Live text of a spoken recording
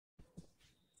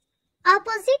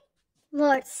Opposite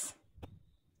words.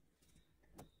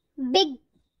 Big,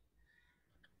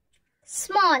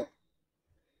 small,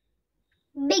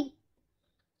 big,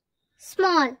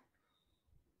 small.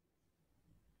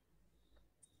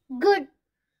 Good,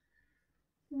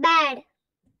 bad,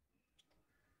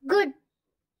 good,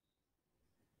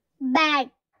 bad.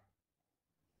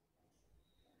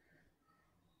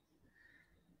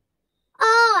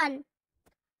 On,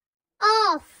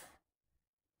 off,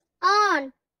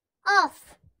 on,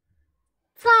 off.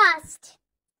 Fast,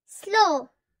 slow,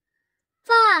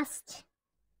 fast,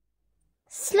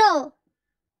 slow.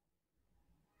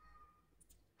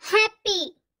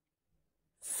 Happy,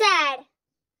 sad,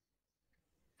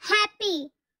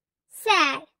 happy,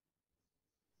 sad.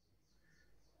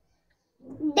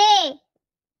 Day,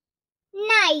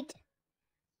 night,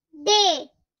 day,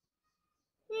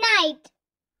 night.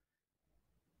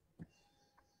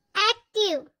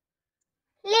 Active,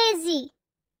 lazy,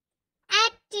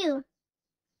 active,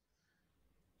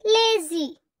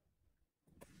 lazy.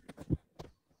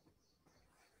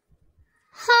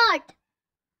 Hot,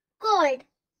 cold,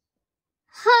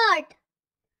 hot,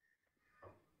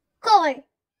 cold.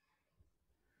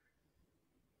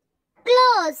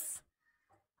 Close,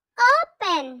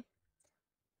 open,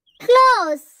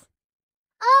 close,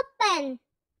 open.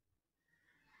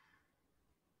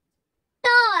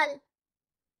 Tall,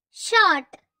 short,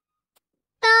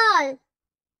 tall,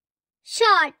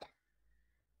 short.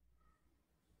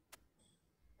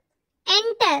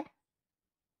 Enter,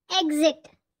 exit,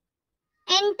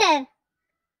 enter,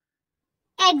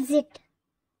 exit.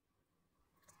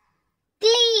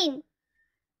 Clean,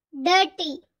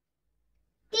 dirty,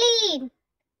 clean,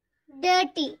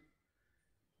 dirty.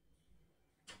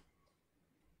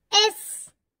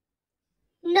 S,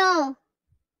 no,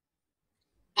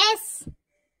 S,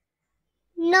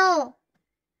 no.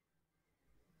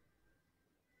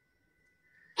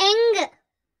 Young,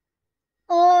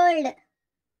 old,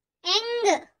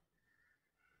 young,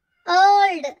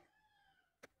 old.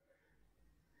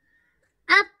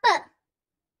 Up,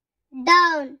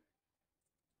 down,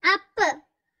 up,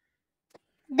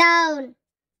 down.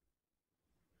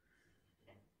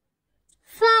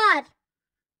 Far,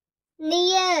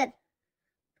 near,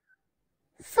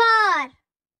 far,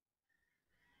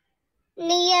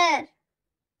 near.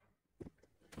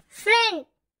 Friend,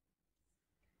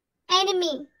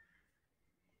 enemy,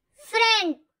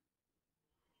 friend,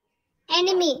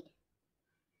 enemy.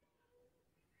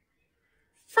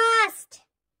 Fast,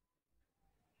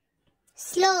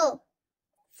 slow,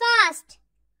 fast,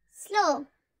 slow.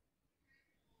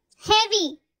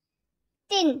 Heavy,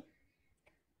 thin,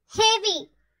 heavy,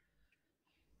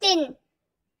 thin.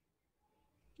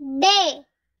 Day,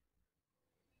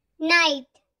 night,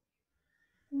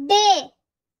 day,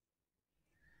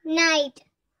 night.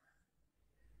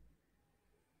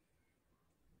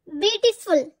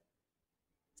 Beautiful,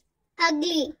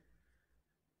 ugly,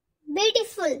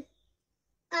 beautiful,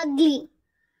 ugly.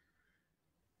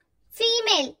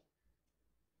 Female,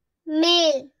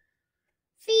 male,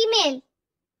 female,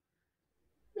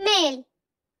 male.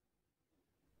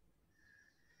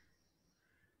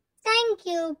 Thank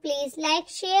you. Please like,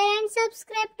 share and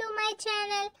subscribe to my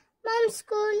channel, Mom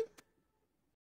School.